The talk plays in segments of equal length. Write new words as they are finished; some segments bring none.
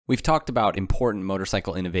We've talked about important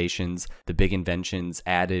motorcycle innovations, the big inventions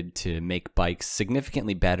added to make bikes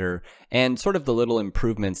significantly better, and sort of the little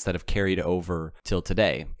improvements that have carried over till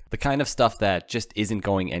today. The kind of stuff that just isn't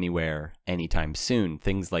going anywhere anytime soon,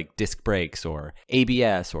 things like disc brakes or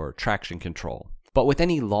ABS or traction control. But with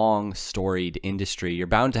any long, storied industry, you're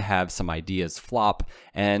bound to have some ideas flop,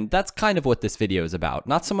 and that's kind of what this video is about.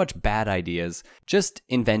 Not so much bad ideas, just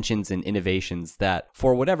inventions and innovations that,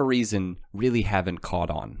 for whatever reason, really haven't caught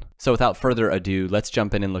on. So without further ado, let's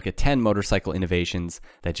jump in and look at 10 motorcycle innovations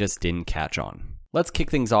that just didn't catch on. Let's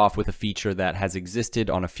kick things off with a feature that has existed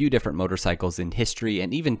on a few different motorcycles in history,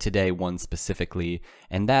 and even today one specifically,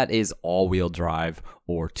 and that is all-wheel drive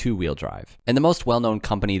or two-wheel drive. And the most well-known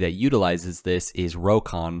company that utilizes this is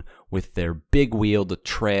Rokon with their big-wheeled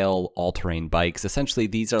trail all-terrain bikes. Essentially,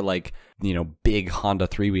 these are like, big Honda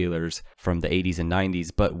three-wheelers from the 80s and 90s,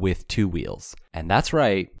 but with two wheels. And that's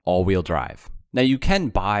right, all-wheel drive. Now, you can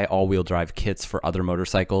buy all-wheel drive kits for other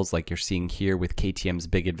motorcycles like you're seeing here with KTM's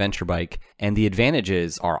big adventure bike, and the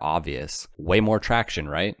advantages are obvious. Way more traction,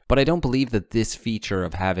 right? But I don't believe that this feature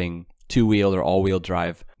of having two-wheel or all-wheel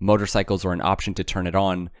drive motorcycles or an option to turn it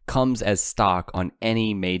on comes as stock on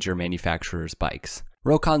any major manufacturer's bikes.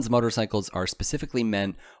 Rokon's motorcycles are specifically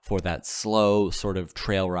meant for that slow sort of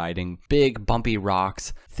trail riding, big bumpy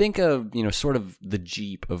rocks. Think of, sort of the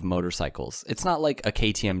Jeep of motorcycles. It's not like a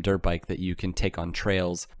KTM dirt bike that you can take on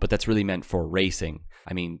trails, but that's really meant for racing.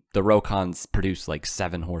 I mean, the Rokons produce like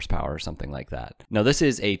 7 horsepower or something like that. Now, this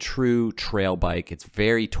is a true trail bike. It's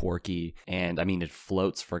very torquey, and I mean, it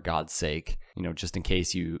floats for God's sake, just in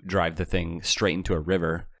case you drive the thing straight into a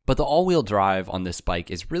river. But the all-wheel drive on this bike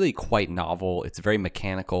is really quite novel. It's very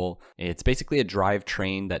mechanical. It's basically a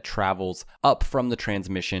drivetrain that travels up from the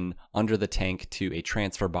transmission under the tank to a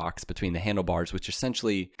transfer box between the handlebars, which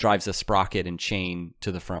essentially drives a sprocket and chain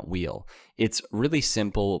to the front wheel. It's really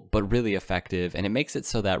simple, but really effective, and it makes it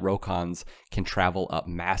so that Rokons can travel up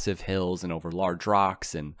massive hills and over large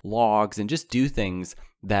rocks and logs and just do things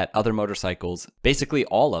that other motorcycles, basically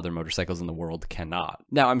all other motorcycles in the world, cannot.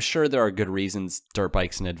 Now, I'm sure there are good reasons dirt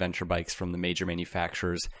bikes and adventure bikes from the major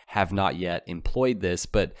manufacturers have not yet employed this,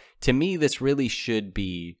 but to me, this really should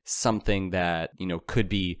be something that, could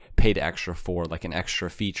be paid extra for, like an extra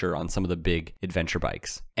feature on some of the big adventure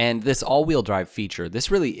bikes. And this all-wheel drive feature,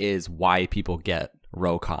 this really is why people get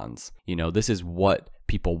Rokons. This is what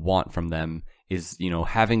people want from them, is,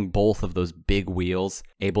 having both of those big wheels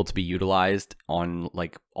able to be utilized on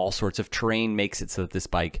like all sorts of terrain makes it so that this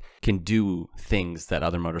bike can do things that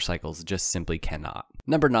other motorcycles just simply cannot.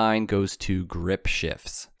 Number 9 goes to grip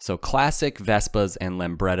shifts. So classic Vespas and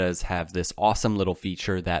Lambrettas have this awesome little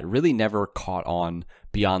feature that really never caught on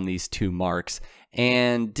beyond these 2 marks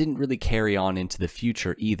and didn't really carry on into the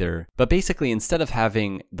future either. But basically, instead of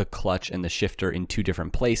having the clutch and the shifter in 2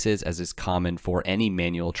 different places, as is common for any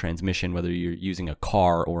manual transmission, whether you're using a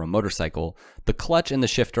car or a motorcycle, the clutch and the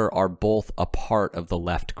shifter are both a part of the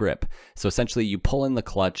left grip. So essentially, you pull in the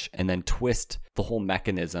clutch and then twist the whole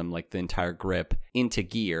mechanism, like the entire grip, into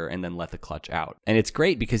gear and then let the clutch out. And it's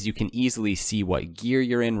great because you can easily see what gear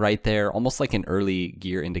you're in right there, almost like an early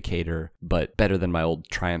gear indicator, but better than my old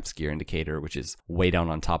Triumph's gear indicator, which is way down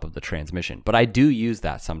on top of the transmission. But I do use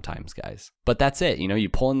that sometimes, guys. But that's it, you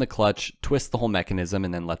pull in the clutch, twist the whole mechanism,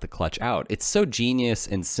 and then let the clutch out. It's so genius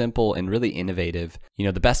and simple and really innovative.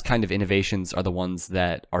 The best kind of innovations are the ones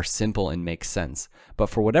that are simple and make sense. But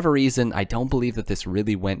for whatever reason, I don't believe that this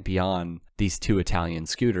really went beyond these 2 Italian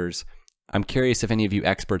scooters. I'm curious if any of you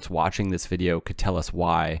experts watching this video could tell us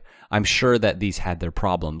why. I'm sure that these had their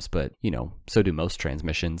problems, but, so do most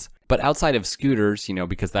transmissions. But outside of scooters,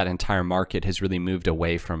 because that entire market has really moved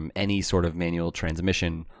away from any sort of manual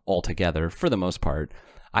transmission altogether, for the most part,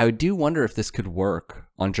 I do wonder if this could work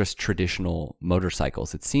on just traditional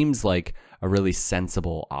motorcycles. It seems like a really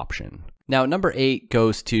sensible option. Now, number 8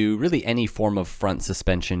 goes to really any form of front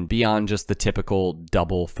suspension beyond just the typical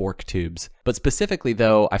double fork tubes. But specifically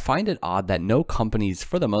though, I find it odd that no companies,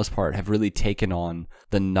 for the most part, have really taken on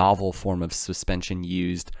the novel form of suspension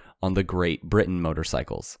used on the Great Britain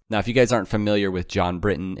motorcycles. Now, if you guys aren't familiar with John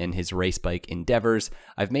Britton and his race bike endeavors,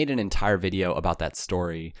 I've made an entire video about that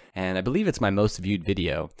story, and I believe it's my most viewed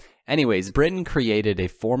video. Anyways, Britton created a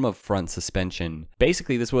form of front suspension.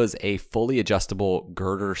 Basically, this was a fully adjustable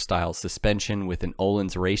girder-style suspension with an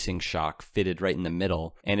Öhlins racing shock fitted right in the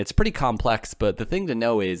middle. And it's pretty complex, but the thing to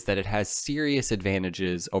know is that it has serious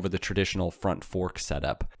advantages over the traditional front fork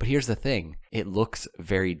setup. But here's the thing. it looks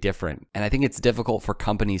very different. And I think it's difficult for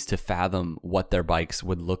companies to fathom what their bikes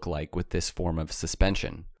would look like with this form of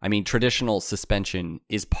suspension. I mean, traditional suspension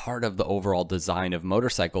is part of the overall design of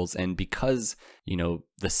motorcycles, and because,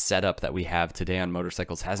 the setup that we have today on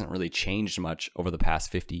motorcycles hasn't really changed much over the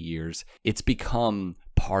past 50 years, it's become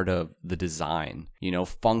part of the design.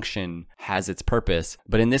 Function has its purpose,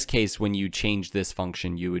 but in this case, when you change this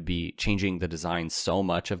function, you would be changing the design so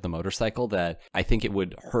much of the motorcycle that I think it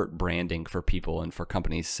would hurt branding for people and for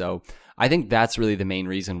companies. So I think that's really the main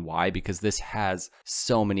reason why, because this has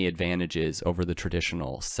so many advantages over the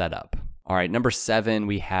traditional setup. All right, number 7,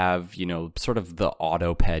 we have, sort of the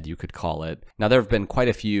autoped, you could call it. Now, there have been quite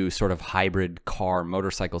a few sort of hybrid car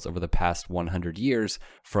motorcycles over the past 100 years,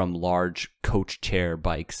 from large coach chair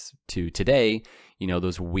bikes to today,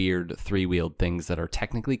 those weird 3-wheeled things that are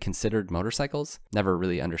technically considered motorcycles. Never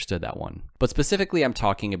really understood that one. But specifically, I'm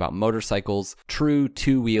talking about motorcycles, true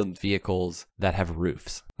 2-wheeled vehicles that have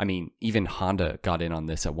roofs. I mean, even Honda got in on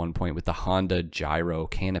this at one point with the Honda Gyro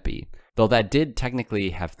Canopy, though that did technically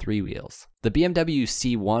have 3 wheels. The BMW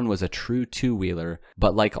C1 was a true 2-wheeler,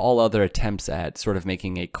 but like all other attempts at sort of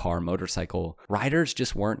making a car motorcycle, riders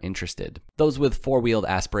just weren't interested. Those with 4-wheeled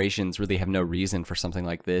aspirations really have no reason for something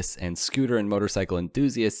like this, and scooter and motorcycle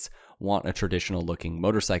enthusiasts want a traditional looking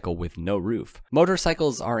motorcycle with no roof.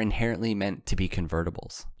 Motorcycles are inherently meant to be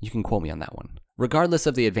convertibles. You can quote me on that one. Regardless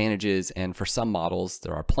of the advantages, and for some models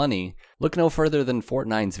there are plenty, look no further than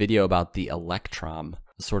Fortnine's video about the Electrom,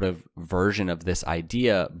 sort of version of this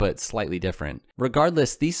idea, but slightly different.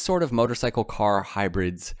 Regardless, these sort of motorcycle car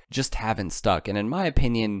hybrids just haven't stuck, and in my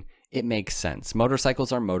opinion, it makes sense.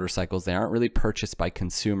 Motorcycles are motorcycles. They aren't really purchased by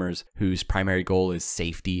consumers whose primary goal is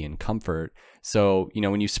safety and comfort. So,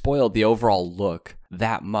 when you spoil the overall look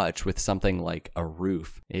that much with something like a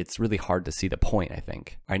roof, it's really hard to see the point, I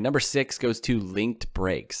think. All right, number 6 goes to linked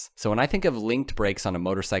brakes. So when I think of linked brakes on a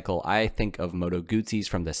motorcycle, I think of Moto Guzzi's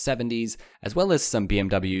from the 70s, as well as some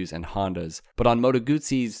BMWs and Hondas. But on Moto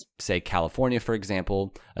Guzzi's, say California, for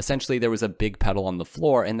example, essentially there was a big pedal on the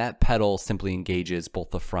floor, and that pedal simply engages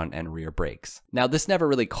both the front and rear brakes. Now, this never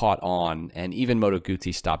really caught on, and even Moto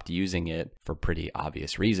Guzzi stopped using it for pretty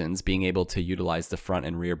obvious reasons. Being able to utilize the front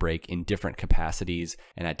and rear brake in different capacities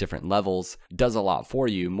and at different levels does a lot for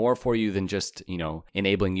you, more for you than just,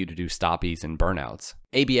 enabling you to do stoppies and burnouts.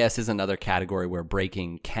 ABS is another category where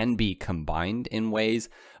braking can be combined in ways,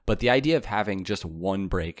 but the idea of having just one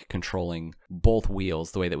brake controlling both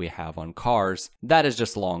wheels the way that we have on cars, that is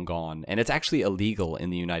just long gone, and it's actually illegal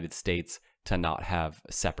in the United States to not have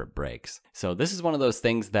separate brakes. So this is one of those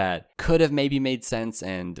things that could have maybe made sense,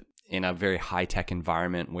 and in a very high-tech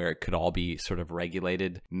environment where it could all be sort of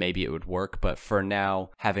regulated, maybe it would work, but for now,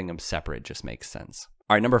 having them separate just makes sense.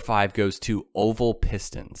 All right, number 5 goes to oval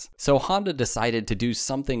pistons. So Honda decided to do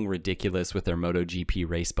something ridiculous with their MotoGP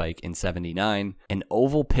race bike in '79, an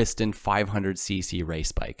oval piston 500cc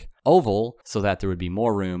race bike. Oval, so that there would be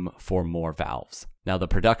more room for more valves. Now, the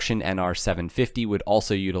production NR750 would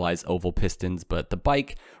also utilize oval pistons, but the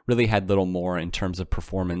bike really had little more in terms of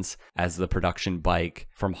performance as the production bike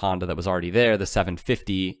from Honda that was already there, the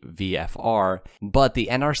 750 VFR. But the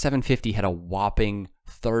NR750 had a whopping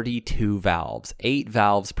 32 valves, 8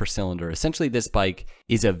 valves per cylinder. Essentially, this bike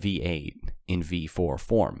is a V8 in V4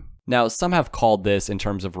 form. Now, some have called this, in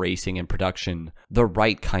terms of racing and production, the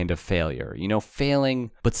right kind of failure.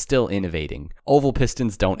 Failing, but still innovating. Oval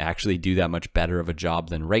pistons don't actually do that much better of a job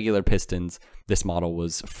than regular pistons. This model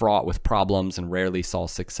was fraught with problems and rarely saw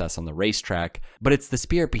success on the racetrack, but it's the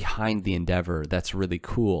spirit behind the endeavor that's really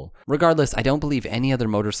cool. Regardless, I don't believe any other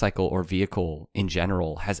motorcycle or vehicle in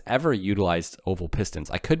general has ever utilized oval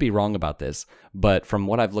pistons. I could be wrong about this, but from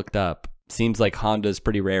what I've looked up, seems like Honda's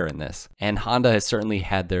pretty rare in this. And Honda has certainly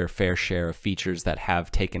had their fair share of features that have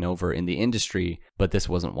taken over in the industry, but this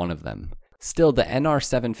wasn't one of them. Still, the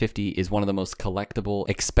NR750 is one of the most collectible,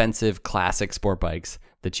 expensive, classic sport bikes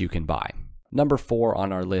that you can buy. Number 4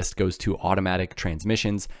 on our list goes to automatic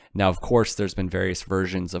transmissions. Now, of course, there's been various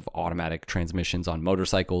versions of automatic transmissions on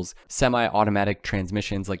motorcycles. Semi-automatic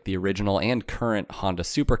transmissions like the original and current Honda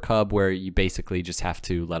Super Cub, where you basically just have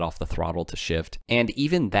to let off the throttle to shift. And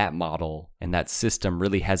even that model and that system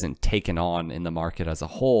really hasn't taken on in the market as a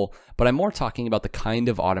whole, but I'm more talking about the kind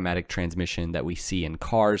of automatic transmission that we see in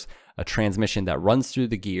cars, a transmission that runs through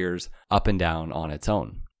the gears up and down on its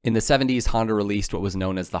own. In the 70s, Honda released what was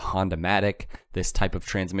known as the Honda-matic. This type of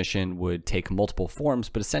transmission would take multiple forms,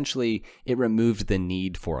 but essentially it removed the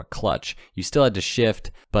need for a clutch. You still had to shift,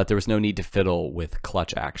 but there was no need to fiddle with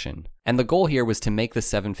clutch action. And the goal here was to make the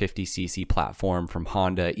 750cc platform from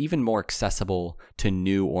Honda even more accessible to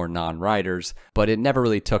new or non-riders, but it never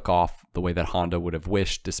really took off the way that Honda would have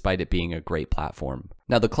wished, despite it being a great platform.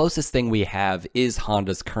 Now, the closest thing we have is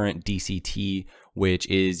Honda's current DCT, which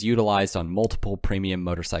is utilized on multiple premium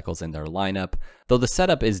motorcycles in their lineup. Though the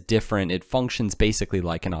setup is different, it functions basically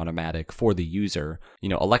like an automatic for the user.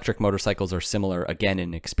 Electric motorcycles are similar again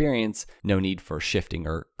in experience, no need for shifting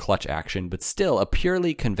or clutch action, but still a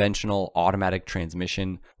purely conventional automatic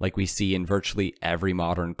transmission like we see in virtually every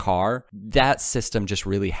modern car. That system just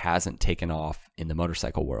really hasn't taken off in the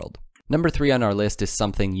motorcycle world. Number 3 on our list is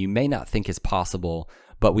something you may not think is possible,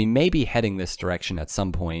 but we may be heading this direction at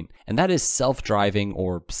some point, and that is self-driving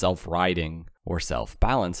or self-riding or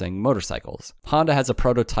self-balancing motorcycles. Honda has a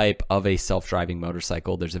prototype of a self-driving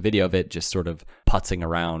motorcycle. There's a video of it just sort of putzing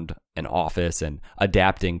around an office and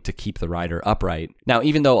adapting to keep the rider upright. Now,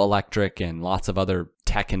 even though electric and lots of other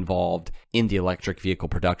tech involved in the electric vehicle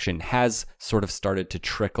production has sort of started to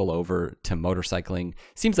trickle over to motorcycling,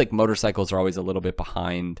 seems like motorcycles are always a little bit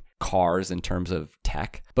behind cars in terms of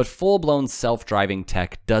tech, but full-blown self-driving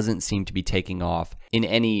tech doesn't seem to be taking off in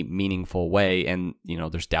any meaningful way, and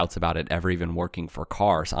there's doubts about it ever even working for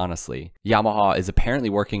cars, honestly. Yamaha is apparently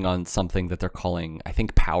working on something that they're calling, I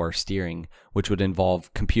think, power steering, which would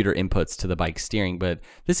involve computer inputs to the bike steering, but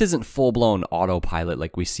this isn't full-blown autopilot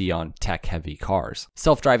like we see on tech-heavy cars.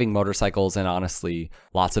 Self-driving motorcycles and honestly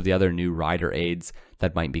lots of the other new rider aids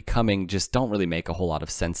that might be coming just don't really make a whole lot of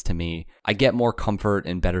sense to me. I get more comfort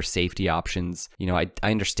and better safety options. I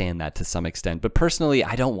understand that to some extent, but personally,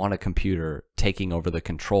 I don't want a computer taking over the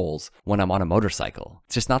controls when I'm on a motorcycle.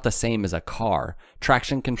 It's just not the same as a car.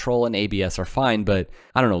 Traction control and ABS are fine, but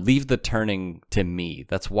I don't know, leave the turning to me.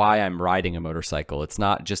 That's why I'm riding a motorcycle. It's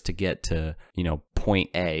not just to get to, point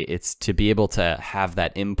A. It's to be able to have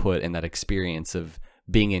that input and that experience of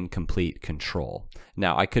being in complete control.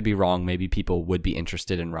 Now, I could be wrong. Maybe people would be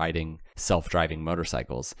interested in riding self-driving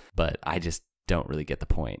motorcycles, but I just don't really get the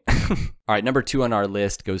point. All right, number 2 on our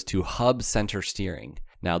list goes to hub center steering.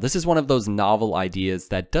 Now, this is one of those novel ideas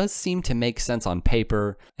that does seem to make sense on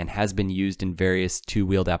paper and has been used in various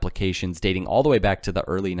two-wheeled applications dating all the way back to the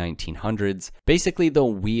early 1900s. Basically, the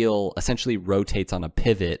wheel essentially rotates on a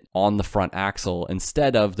pivot on the front axle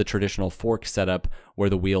instead of the traditional fork setup where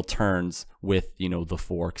the wheel turns with, the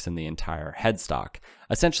forks and the entire headstock.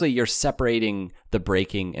 Essentially, you're separating the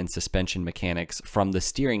braking and suspension mechanics from the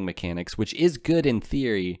steering mechanics, which is good in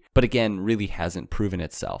theory, but again, really hasn't proven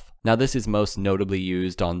itself. Now, this is most notably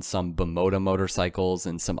used on some Bimota motorcycles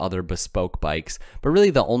and some other bespoke bikes, but really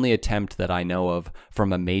the only attempt that I know of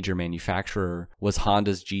from a major manufacturer was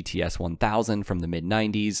Honda's GTS 1000 from the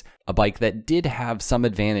mid-90s, a bike that did have some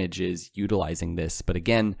advantages utilizing this, but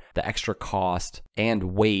again, the extra cost and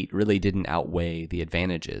weight really didn't outweigh the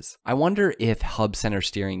advantages. I wonder if hub center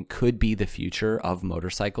steering could be the future of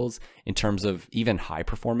motorcycles in terms of even high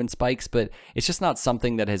performance bikes, but it's just not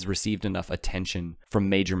something that has received enough attention from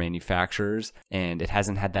major manufacturers, and it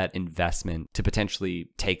hasn't had that investment to potentially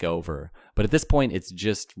take over. But at this point, it's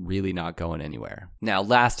just really not going anywhere. Now,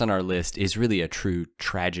 last on our list is really a true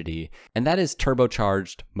tragedy, and that is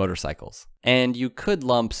turbocharged motorcycles. And you could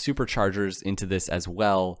lump superchargers into this as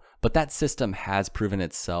well, but that system has proven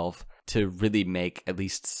itself to really make at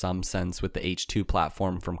least some sense with the H2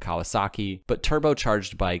 platform from Kawasaki, but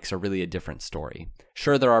turbocharged bikes are really a different story.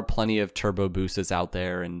 Sure, there are plenty of turbo boostas out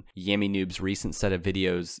there, and Yami Noob's recent set of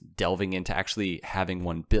videos delving into actually having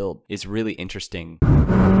one built is really interesting.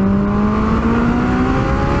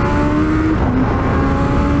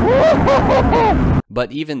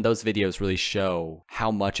 But even those videos really show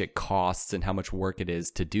how much it costs and how much work it is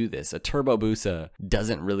to do this. A turbo booster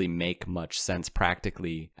doesn't really make much sense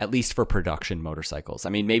practically, at least for production motorcycles. I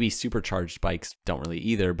mean, maybe supercharged bikes don't really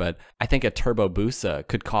either, but I think a turbo booster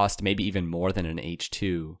could cost maybe even more than an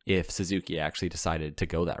H2 if Suzuki actually decided to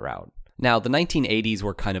go that route. Now, the 1980s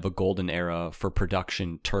were kind of a golden era for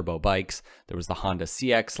production turbo bikes. There was the Honda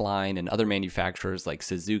CX line, and other manufacturers like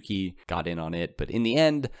Suzuki got in on it. But in the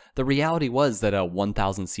end, the reality was that a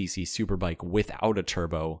 1000cc superbike without a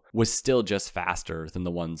turbo was still just faster than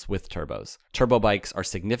the ones with turbos. Turbo bikes are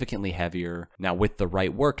significantly heavier. Now, with the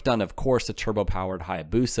right work done, of course, a turbo-powered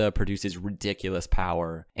Hayabusa produces ridiculous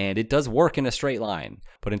power, and it does work in a straight line.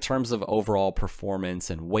 But in terms of overall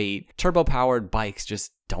performance and weight, turbo-powered bikes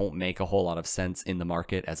just don't make a whole lot of sense in the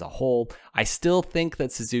market as a whole. I still think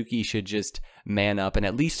that Suzuki should just man up and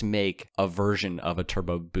at least make a version of a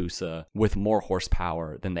Turbo Busa with more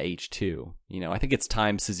horsepower than the H2. I think it's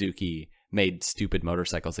time Suzuki made stupid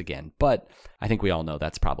motorcycles again, but I think we all know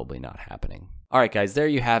that's probably not happening. All right, guys, there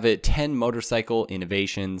you have it. 10 motorcycle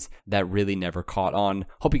innovations that really never caught on.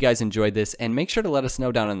 Hope you guys enjoyed this, and make sure to let us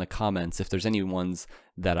know down in the comments if there's any ones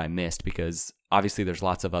that I missed, because obviously there's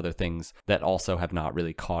lots of other things that also have not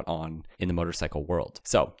really caught on in the motorcycle world.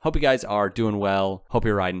 So hope you guys are doing well. Hope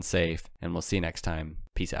you're riding safe, and we'll see you next time.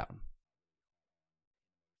 Peace out.